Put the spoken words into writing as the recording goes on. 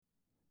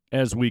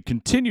As we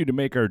continue to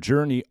make our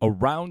journey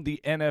around the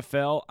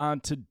NFL on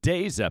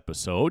today's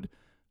episode,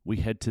 we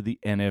head to the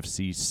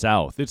NFC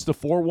South. It's the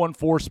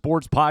 414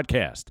 Sports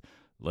Podcast.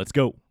 Let's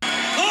go.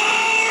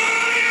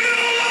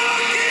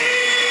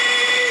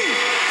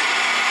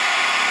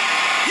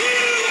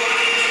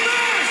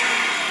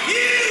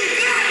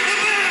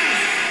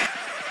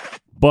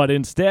 But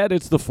instead,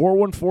 it's the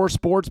 414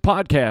 Sports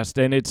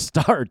Podcast, and it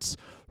starts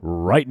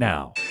right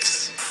now.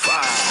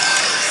 5,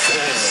 4,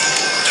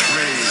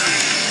 3,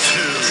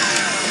 2, 1.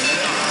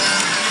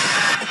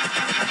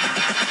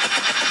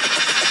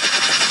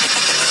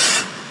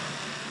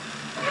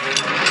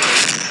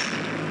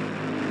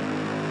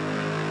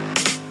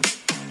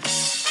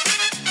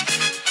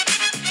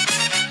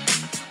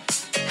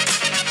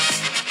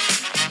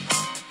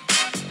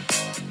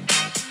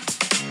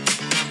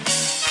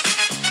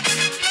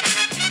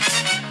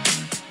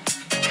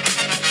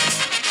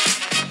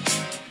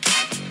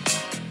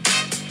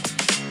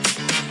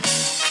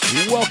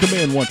 Welcome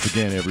in once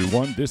again,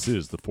 everyone. This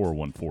is the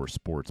 414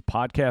 Sports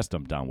Podcast.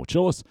 I'm Don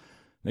Wachillis.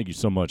 Thank you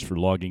so much for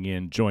logging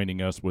in,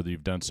 joining us, whether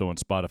you've done so on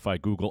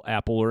Spotify, Google,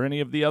 Apple, or any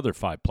of the other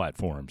 5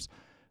 platforms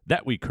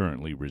that we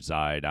currently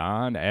reside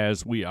on.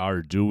 As we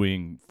are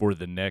doing for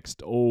the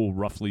next,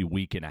 roughly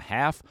week and a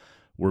half,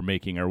 we're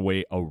making our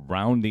way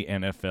around the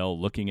NFL,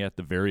 looking at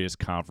the various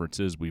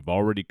conferences. We've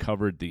already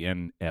covered the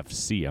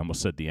NFC. I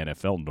almost said the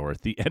NFL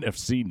North, the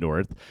NFC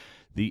North,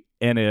 the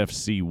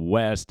NFC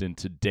West, and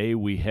today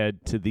we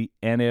head to the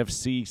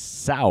NFC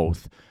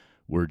South,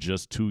 where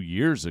just 2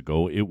 years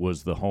ago it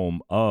was the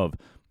home of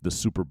the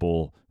Super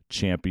Bowl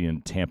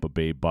champion Tampa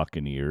Bay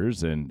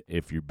Buccaneers. And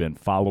if you've been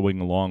following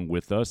along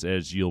with us,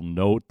 as you'll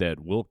note, that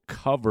we'll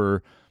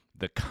cover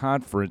the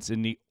conference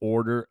in the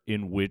order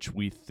in which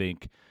we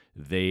think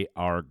they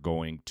are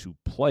going to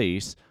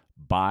place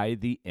by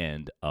the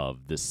end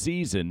of the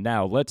season.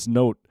 Now, let's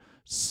note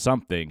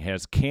something.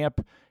 As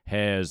camp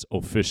has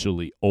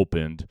officially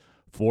opened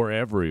for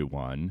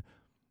everyone,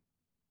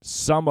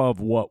 some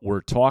of what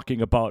we're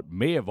talking about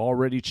may have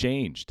already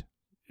changed.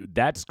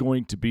 That's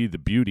going to be the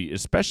beauty,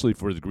 especially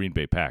for the Green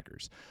Bay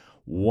Packers.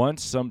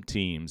 Once some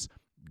teams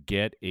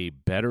get a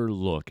better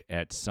look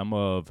at some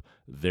of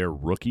their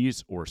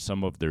rookies or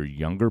some of their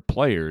younger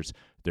players,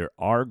 there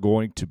are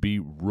going to be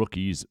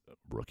rookies.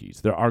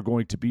 There are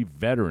going to be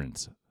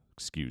veterans,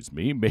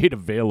 made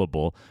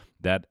available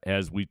that,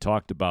 as we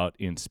talked about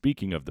in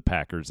speaking of the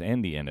Packers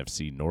and the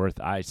NFC North,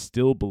 I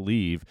still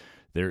believe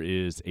there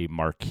is a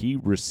marquee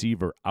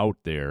receiver out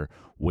there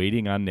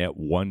waiting on that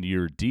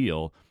one-year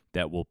deal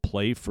that will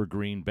play for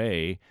Green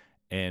Bay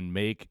and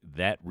make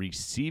that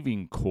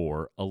receiving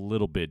core a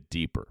little bit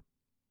deeper.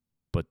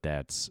 But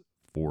that's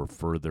for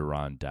further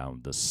on down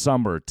the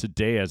summer.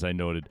 Today, as I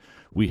noted,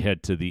 we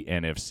head to the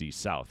NFC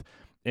South.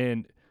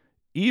 And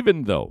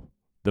even though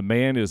the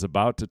man is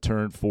about to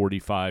turn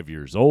 45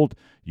 years old,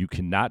 you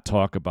cannot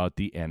talk about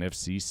the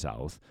NFC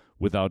South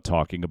without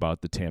talking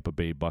about the Tampa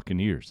Bay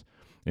Buccaneers.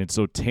 And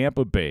so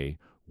Tampa Bay,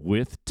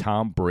 with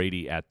Tom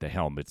Brady at the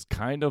helm, it's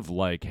kind of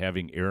like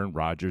having Aaron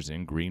Rodgers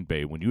in Green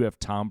Bay. When you have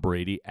Tom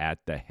Brady at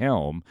the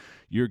helm,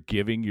 you're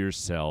giving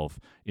yourself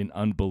an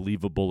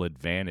unbelievable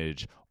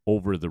advantage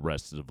over the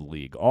rest of the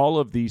league. All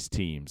of these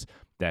teams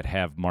that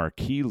have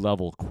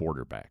marquee-level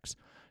quarterbacks,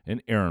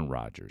 an Aaron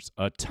Rodgers,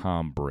 a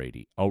Tom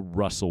Brady, a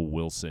Russell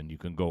Wilson, you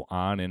can go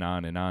on and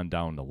on and on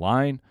down the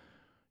line,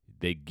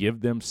 they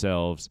give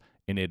themselves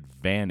an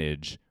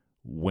advantage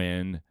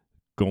when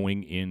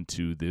going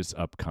into this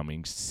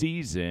upcoming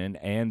season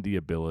and the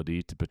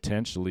ability to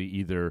potentially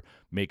either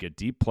make a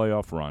deep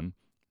playoff run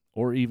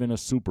or even a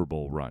Super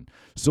Bowl run.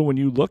 So when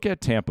you look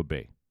at Tampa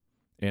Bay,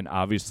 and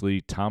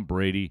obviously Tom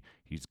Brady,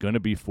 he's going to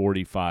be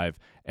 45.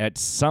 At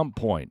some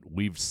point,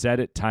 we've said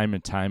it time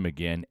and time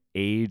again,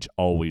 age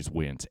always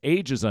wins.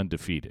 Age is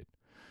undefeated.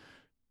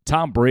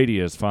 Tom Brady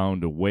has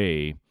found a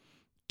way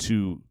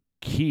to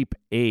keep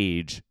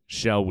age,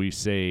 shall we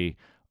say,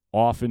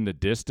 off in the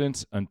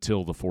distance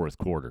until the fourth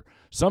quarter.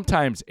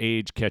 Sometimes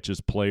age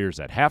catches players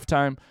at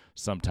halftime.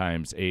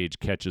 Sometimes age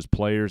catches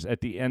players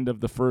at the end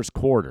of the first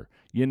quarter.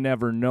 You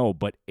never know,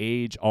 but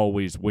age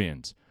always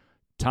wins.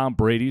 Tom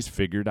Brady's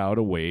figured out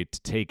a way to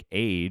take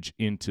age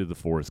into the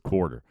fourth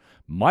quarter.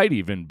 Might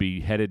even be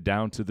headed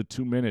down to the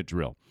 2-minute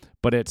drill.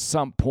 But at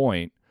some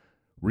point,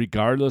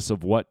 regardless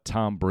of what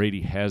Tom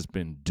Brady has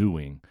been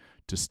doing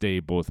to stay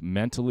both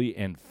mentally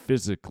and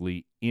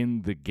physically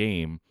in the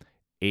game,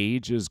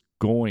 age is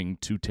going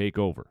to take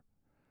over.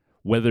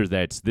 Whether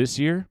that's this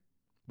year,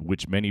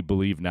 which many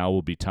believe now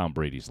will be Tom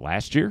Brady's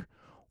last year,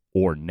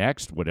 or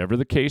next, whatever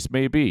the case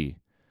may be,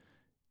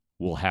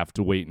 we'll have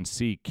to wait and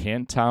see.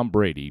 Can Tom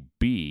Brady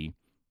be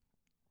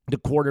the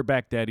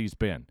quarterback that he's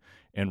been?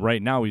 And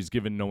right now he's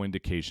given no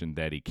indication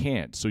that he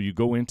can't. So you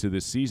go into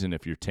this season,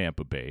 if you're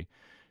Tampa Bay,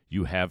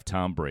 you have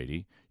Tom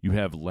Brady, you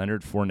have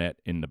Leonard Fournette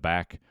in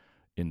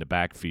the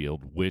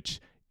backfield, which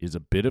is a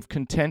bit of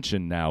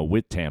contention now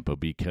with Tampa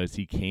because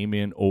he came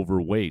in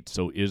overweight.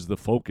 So is the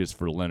focus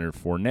for Leonard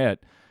Fournette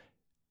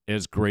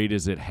as great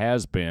as it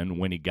has been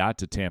when he got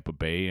to Tampa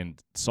Bay and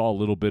saw a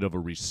little bit of a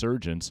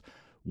resurgence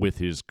with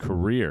his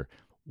career?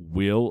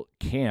 will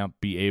Camp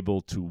be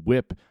able to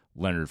whip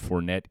Leonard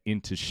Fournette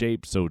into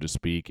shape, so to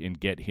speak, and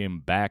get him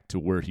back to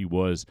where he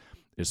was,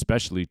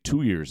 especially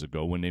 2 years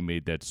ago when they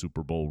made that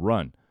Super Bowl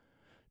run?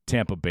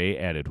 Tampa Bay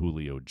added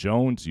Julio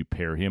Jones. You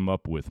pair him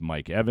up with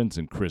Mike Evans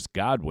and Chris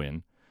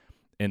Godwin,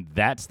 and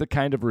that's the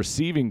kind of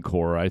receiving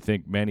core I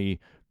think many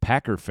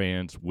Packer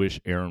fans wish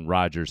Aaron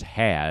Rodgers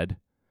had,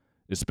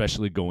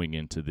 especially going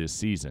into this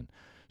season.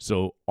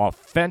 So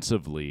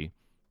offensively,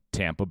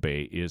 Tampa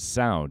Bay is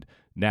sound.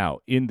 Now,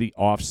 in the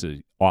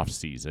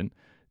offseason,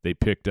 they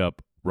picked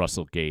up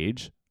Russell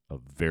Gage, a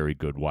very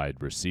good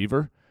wide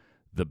receiver.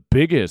 The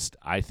biggest,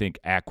 I think,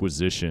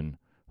 acquisition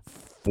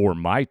for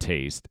my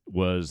taste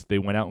was they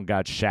went out and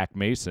got Shaq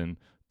Mason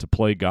to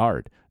play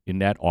guard in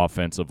that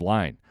offensive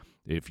line.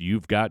 If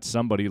you've got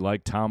somebody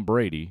like Tom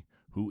Brady,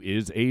 who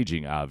is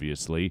aging,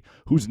 obviously,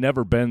 who's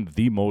never been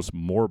the most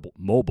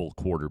mobile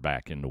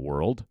quarterback in the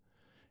world,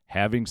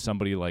 having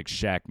somebody like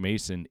Shaq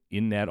Mason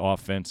in that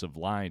offensive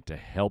line to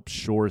help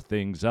shore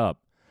things up,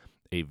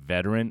 a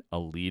veteran, a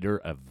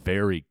leader, a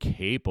very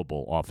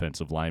capable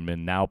offensive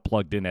lineman now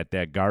plugged in at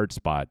that guard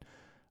spot,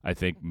 I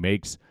think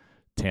makes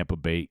Tampa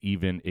Bay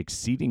even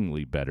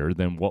exceedingly better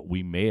than what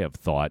we may have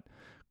thought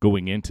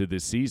going into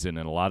this season.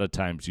 And a lot of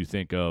times you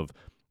think of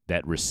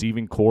that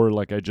receiving core,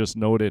 like I just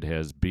noted,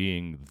 as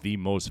being the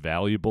most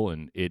valuable,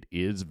 and it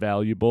is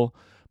valuable,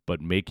 but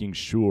making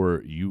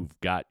sure you've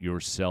got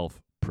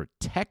yourself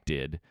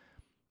protected,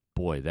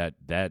 boy,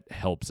 that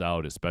helps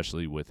out,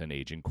 especially with an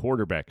aging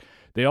quarterback.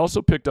 They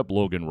also picked up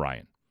Logan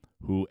Ryan,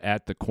 who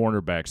at the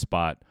cornerback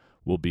spot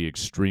will be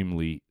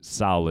extremely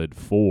solid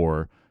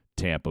for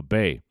Tampa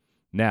Bay.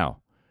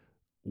 Now,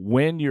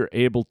 when you're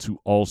able to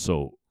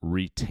also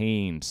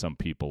retain some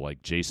people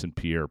like Jason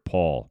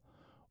Pierre-Paul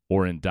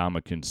or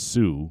Ndamukong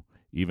Suh,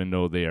 even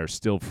though they are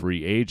still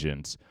free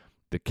agents,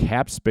 the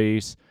cap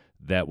space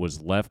that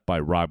was left by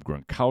Rob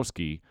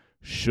Gronkowski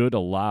should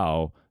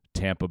allow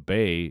Tampa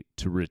Bay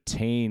to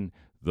retain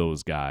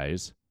those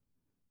guys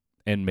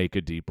and make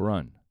a deep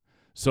run.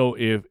 So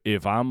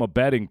if I'm a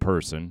betting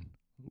person,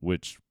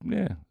 which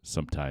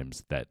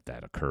sometimes that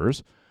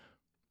occurs,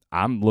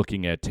 I'm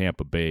looking at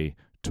Tampa Bay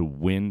to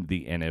win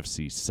the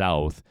NFC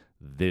South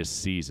this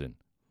season.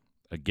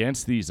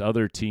 Against these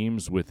other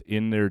teams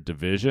within their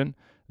division,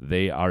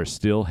 they are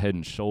still head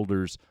and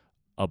shoulders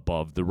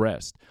above the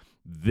rest.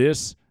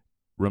 This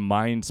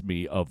reminds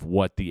me of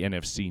what the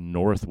NFC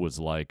North was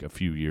like a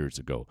few years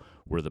ago,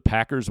 where the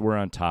Packers were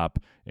on top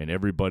and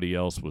everybody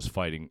else was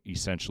fighting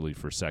essentially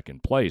for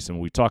second place. And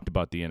when we talked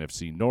about the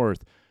NFC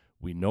North,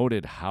 we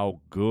noted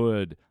how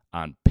good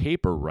on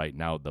paper right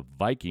now the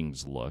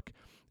Vikings look,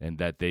 and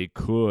that they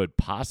could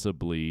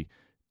possibly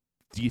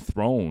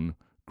dethrone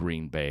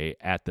Green Bay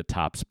at the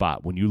top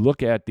spot. When you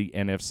look at the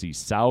NFC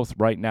South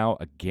right now,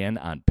 again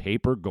on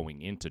paper,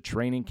 going into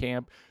training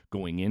camp,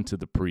 going into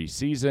the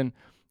preseason,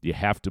 you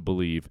have to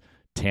believe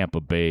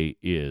Tampa Bay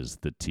is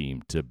the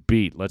team to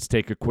beat. Let's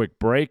take a quick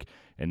break,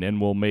 and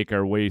then we'll make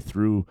our way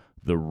through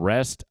the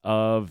rest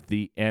of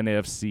the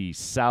NFC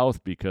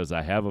South, because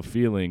I have a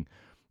feeling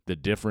the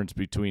difference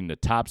between the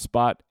top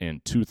spot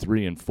and 2,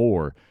 3, and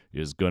 4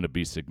 is going to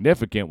be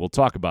significant. We'll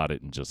talk about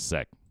it in just a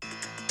sec.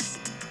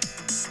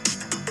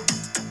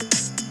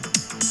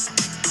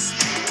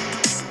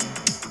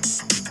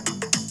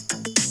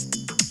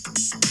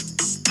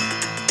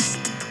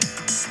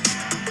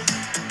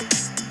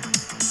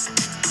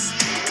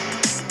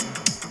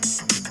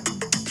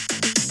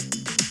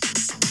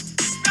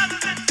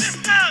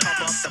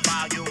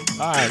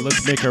 All right,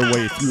 let's make our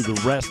way through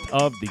the rest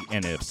of the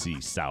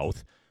NFC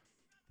South.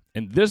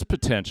 And this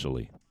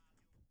potentially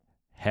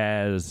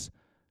has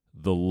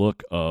the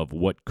look of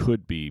what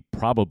could be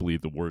probably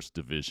the worst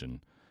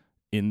division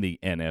in the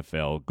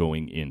NFL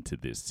going into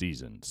this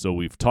season. So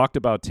we've talked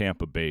about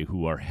Tampa Bay,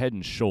 who are head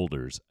and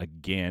shoulders,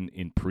 again,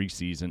 in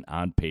preseason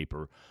on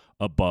paper,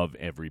 above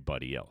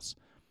everybody else.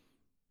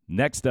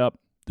 Next up,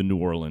 the New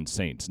Orleans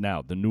Saints.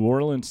 Now, the New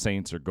Orleans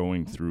Saints are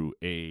going through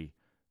a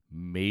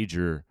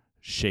major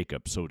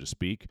shakeup, so to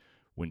speak,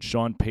 when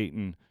Sean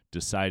Payton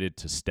decided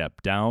to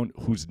step down,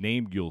 whose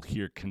name you'll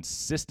hear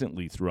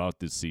consistently throughout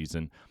this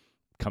season,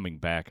 coming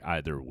back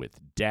either with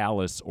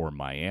Dallas or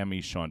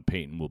Miami. Sean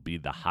Payton will be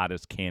the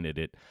hottest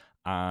candidate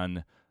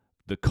on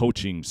the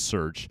coaching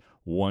search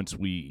once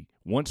we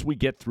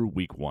get through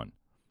week one.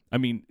 I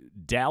mean,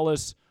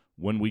 Dallas,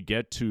 when we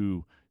get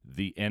to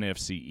the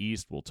NFC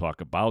East, we'll talk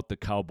about the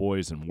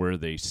Cowboys and where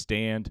they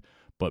stand.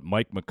 But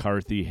Mike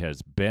McCarthy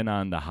has been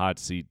on the hot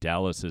seat.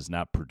 Dallas has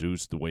not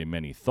produced the way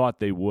many thought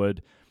they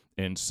would.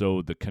 And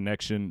so the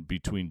connection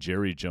between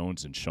Jerry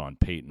Jones and Sean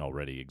Payton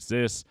already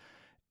exists.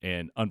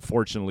 And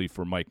unfortunately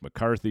for Mike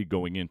McCarthy,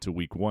 going into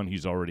week one,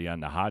 he's already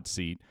on the hot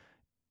seat,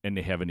 and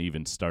they haven't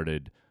even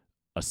started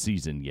a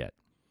season yet.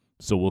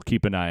 So we'll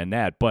keep an eye on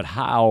that. But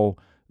how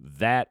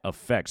that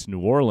affects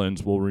New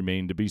Orleans will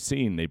remain to be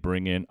seen. They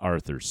bring in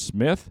Arthur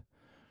Smith.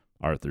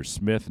 Arthur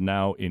Smith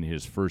now in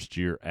his first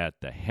year at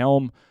the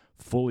helm,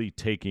 fully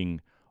taking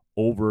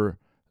over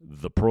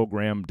the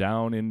program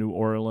down in New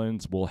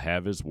Orleans, will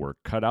have his work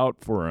cut out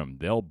for him.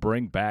 They'll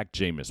bring back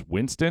Jameis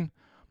Winston,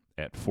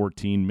 at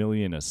 $14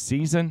 million a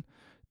season.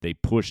 They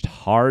pushed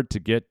hard to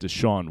get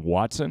Deshaun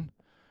Watson.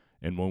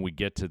 And when we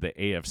get to the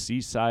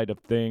AFC side of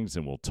things,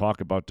 and we'll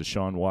talk about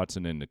Deshaun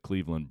Watson and the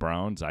Cleveland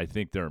Browns, I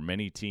think there are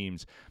many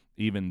teams,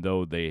 even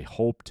though they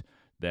hoped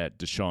that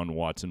Deshaun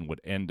Watson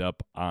would end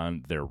up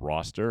on their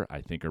roster,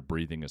 I think are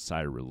breathing a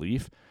sigh of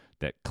relief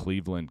that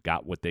Cleveland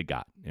got what they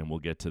got. And we'll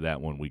get to that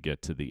when we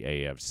get to the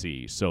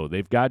AFC. So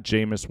they've got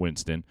Jameis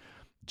Winston.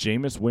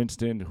 Jameis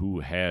Winston,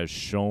 who has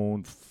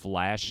shown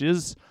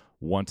flashes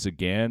once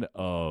again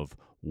of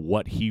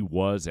what he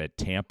was at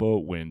Tampa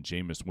when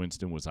Jameis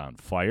Winston was on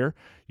fire.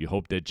 You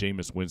hope that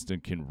Jameis Winston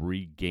can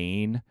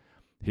regain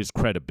his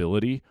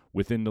credibility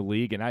within the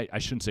league. And I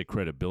shouldn't say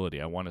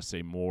credibility. I want to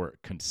say more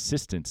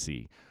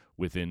consistency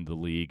within the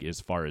league as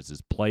far as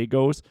his play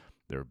goes.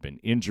 There have been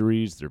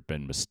injuries. There have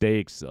been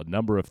mistakes, a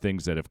number of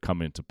things that have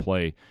come into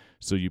play.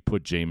 So you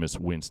put Jameis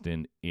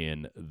Winston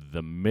in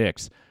the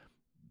mix.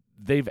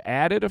 They've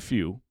added a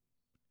few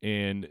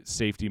in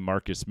safety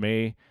Marcus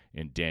May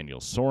and Daniel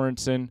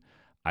Sorensen.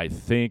 I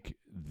think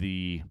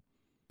the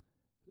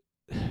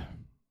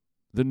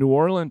New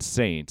Orleans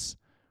Saints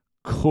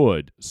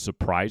could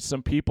surprise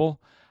some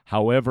people.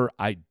 However,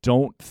 I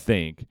don't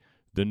think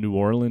the New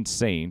Orleans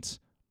Saints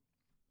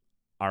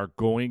are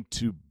going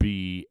to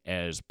be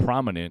as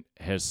prominent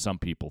as some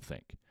people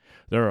think.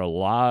 There are a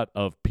lot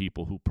of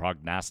people who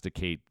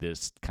prognosticate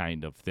this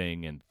kind of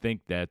thing and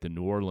think that the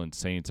New Orleans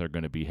Saints are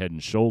going to be head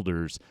and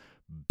shoulders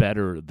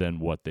better than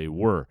what they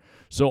were.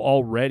 So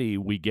already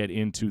we get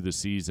into the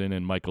season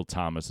and Michael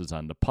Thomas is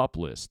on the PUP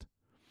list.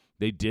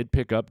 They did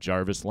pick up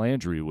Jarvis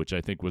Landry, which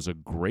I think was a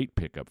great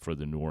pickup for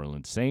the New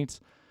Orleans Saints.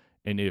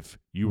 And if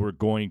you were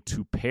going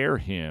to pair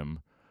him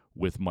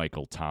with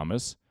Michael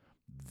Thomas,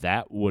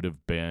 that would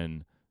have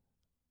been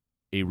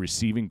a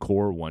receiving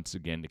core once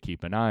again to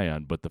keep an eye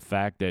on. But the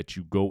fact that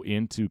you go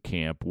into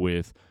camp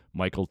with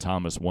Michael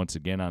Thomas once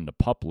again on the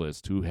PUP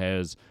list, who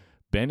has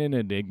been an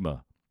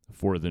enigma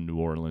for the New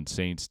Orleans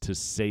Saints, to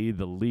say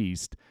the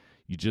least,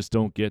 you just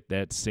don't get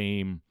that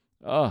same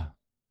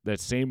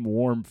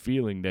warm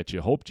feeling that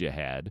you hoped you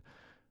had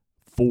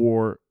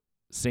for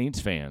Saints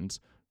fans.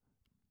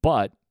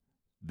 But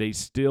they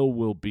still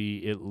will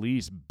be at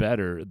least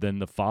better than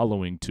the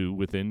following two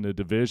within the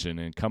division.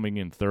 And coming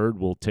in third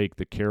will take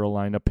the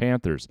Carolina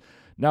Panthers.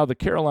 Now, the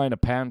Carolina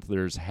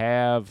Panthers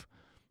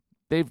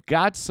they've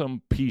got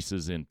some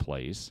pieces in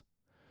place.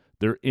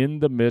 They're in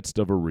the midst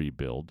of a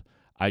rebuild.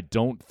 I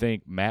don't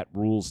think Matt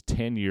Rule's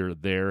tenure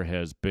there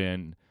has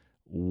been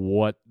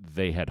what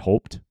they had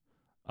hoped.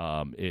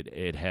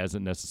 It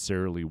hasn't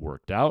necessarily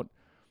worked out.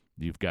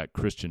 You've got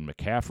Christian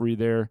McCaffrey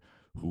there,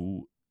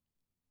 who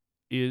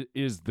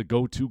is the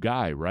go-to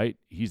guy, right?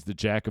 He's the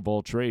jack of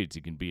all trades.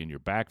 He can be in your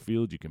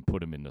backfield. You can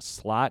put him in the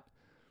slot.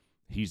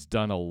 He's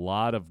done a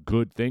lot of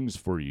good things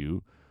for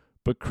you,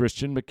 but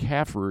Christian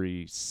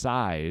McCaffrey's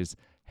size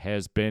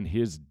has been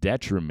his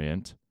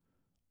detriment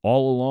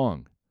all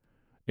along.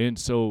 And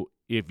so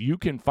if you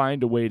can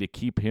find a way to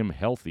keep him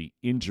healthy,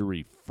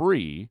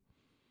 injury-free,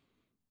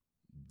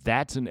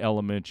 that's an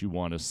element you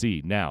want to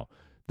see. Now,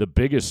 the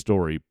biggest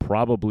story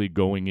probably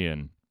going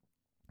in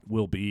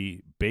will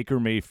be Baker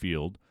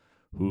Mayfield,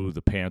 who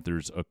the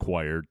Panthers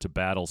acquired to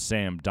battle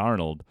Sam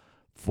Darnold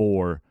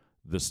for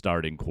the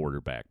starting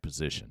quarterback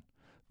position.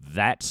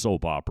 That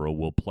soap opera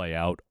will play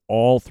out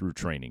all through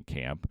training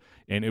camp,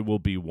 and it will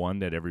be one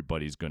that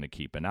everybody's going to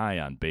keep an eye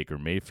on. Baker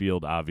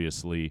Mayfield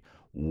obviously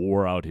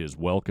wore out his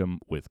welcome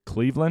with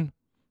Cleveland.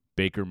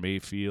 Baker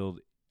Mayfield,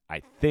 I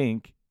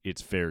think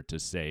it's fair to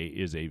say,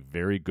 is a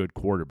very good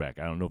quarterback.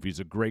 I don't know if he's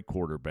a great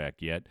quarterback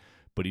yet,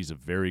 but he's a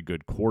very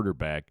good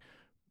quarterback.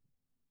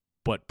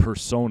 But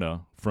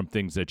persona, from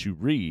things that you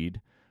read,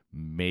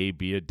 may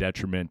be a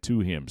detriment to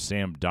him.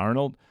 Sam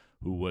Darnold,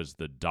 who was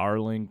the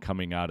darling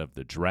coming out of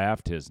the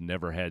draft, has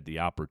never had the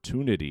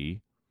opportunity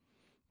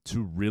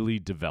to really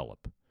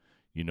develop.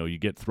 You know, you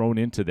get thrown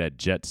into that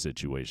Jet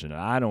situation.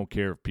 And I don't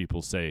care if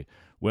people say,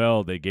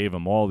 well, they gave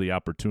him all the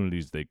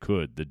opportunities they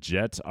could. The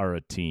Jets are a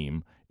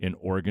team, an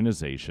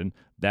organization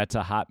that's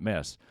a hot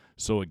mess.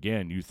 So,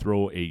 again, you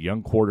throw a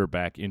young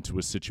quarterback into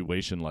a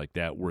situation like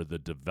that where the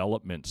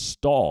development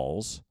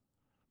stalls.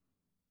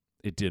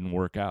 It didn't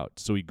work out.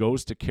 So he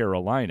goes to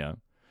Carolina.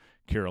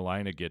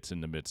 Carolina gets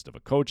in the midst of a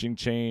coaching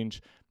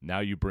change. Now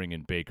you bring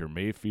in Baker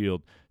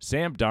Mayfield.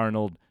 Sam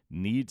Darnold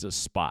needs a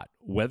spot,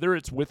 whether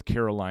it's with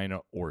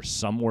Carolina or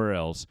somewhere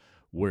else,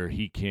 where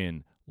he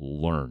can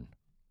learn.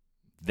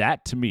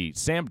 That, to me,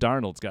 Sam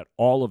Darnold's got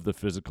all of the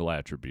physical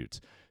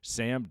attributes.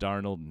 Sam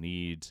Darnold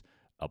needs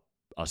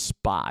a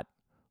spot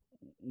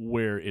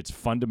where it's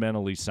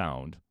fundamentally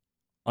sound,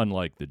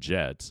 unlike the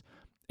Jets,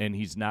 and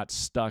he's not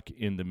stuck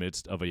in the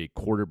midst of a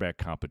quarterback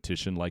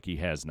competition like he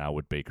has now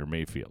with Baker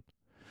Mayfield.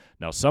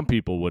 Now, some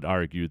people would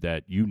argue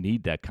that you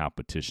need that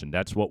competition.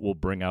 That's what will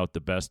bring out the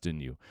best in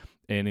you.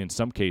 And in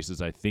some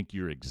cases, I think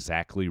you're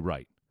exactly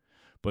right.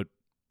 But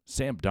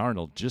Sam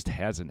Darnold just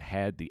hasn't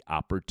had the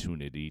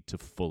opportunity to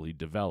fully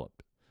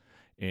develop.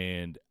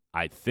 And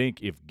I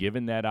think if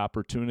given that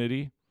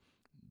opportunity,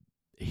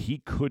 he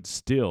could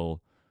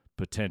still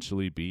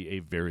potentially be a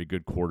very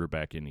good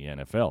quarterback in the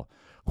NFL.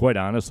 Quite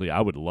honestly,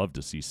 I would love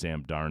to see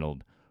Sam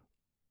Darnold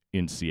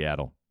in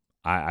Seattle.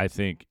 I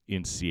think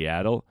in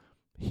Seattle,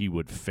 he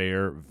would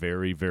fare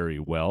very, very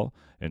well.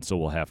 And so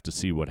we'll have to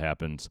see what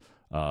happens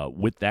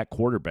with that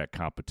quarterback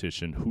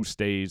competition, who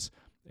stays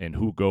and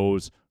who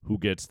goes, who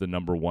gets the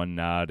number one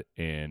nod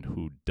and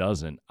who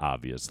doesn't,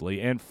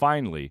 obviously. And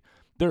finally,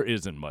 there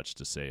isn't much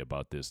to say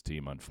about this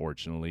team,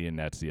 unfortunately, and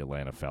that's the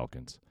Atlanta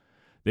Falcons.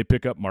 They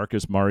pick up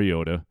Marcus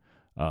Mariota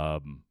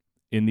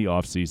in the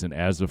offseason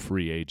as a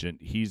free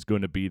agent. He's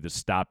going to be the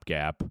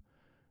stopgap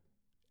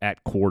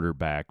at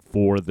quarterback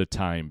for the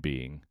time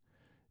being.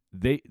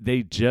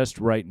 They just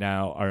right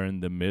now are in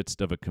the midst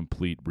of a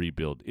complete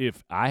rebuild.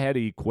 If I had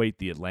to equate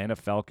the Atlanta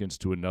Falcons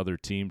to another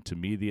team, to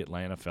me the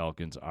Atlanta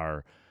Falcons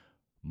are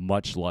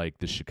much like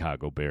the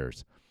Chicago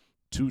Bears.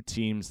 Two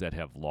teams that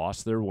have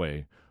lost their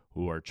way,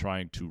 who are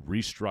trying to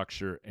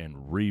restructure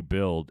and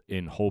rebuild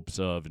in hopes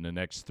of, in the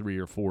next 3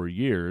 or 4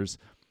 years,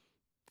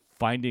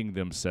 finding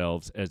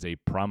themselves as a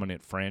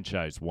prominent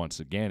franchise once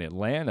again.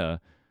 Atlanta,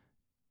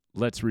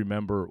 let's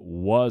remember,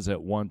 was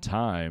at one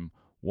time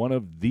one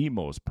of the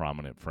most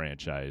prominent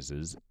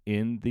franchises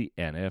in the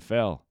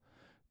NFL.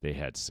 They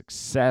had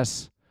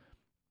success.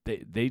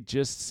 They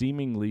just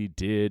seemingly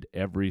did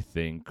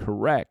everything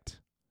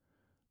correct.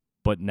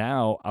 But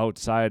now,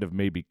 outside of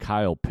maybe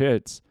Kyle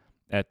Pitts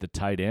at the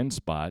tight end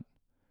spot,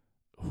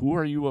 who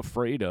are you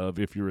afraid of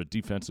if you're a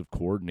defensive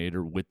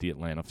coordinator with the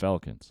Atlanta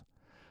Falcons?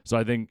 So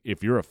I think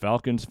if you're a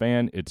Falcons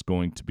fan, it's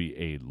going to be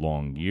a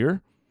long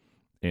year.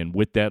 And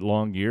with that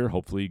long year,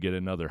 hopefully you get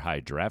another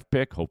high draft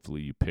pick.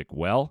 Hopefully you pick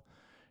well.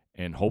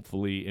 And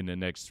hopefully in the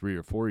next 3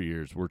 or 4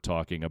 years, we're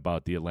talking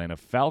about the Atlanta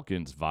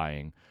Falcons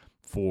vying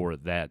for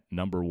that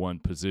number one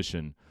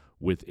position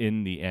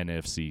within the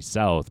NFC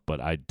South.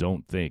 But I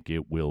don't think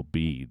it will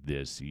be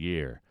this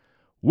year.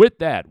 With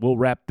that, we'll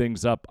wrap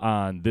things up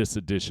on this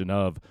edition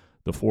of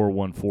the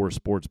 414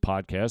 Sports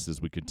Podcast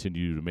as we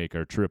continue to make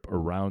our trip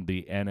around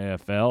the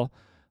NFL.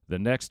 The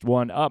next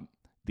one up,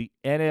 the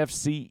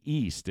NFC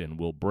East, and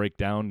we'll break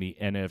down the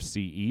NFC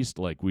East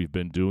like we've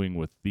been doing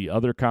with the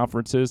other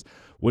conferences.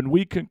 When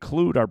we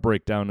conclude our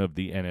breakdown of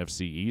the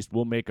NFC East,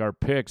 we'll make our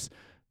picks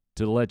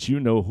to let you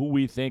know who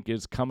we think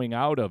is coming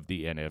out of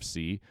the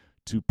NFC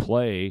to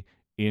play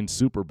in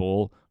Super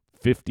Bowl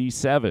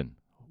 57.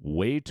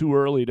 Way too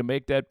early to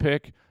make that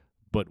pick,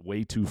 but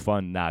way too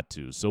fun not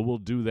to. So we'll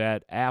do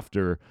that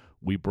after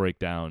we break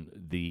down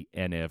the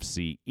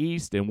NFC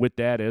East. And with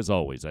that, as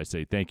always, I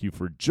say thank you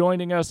for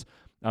joining us.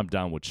 I'm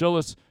Don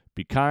Wachillis.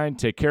 Be kind.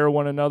 Take care of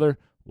one another.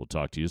 We'll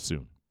talk to you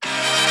soon.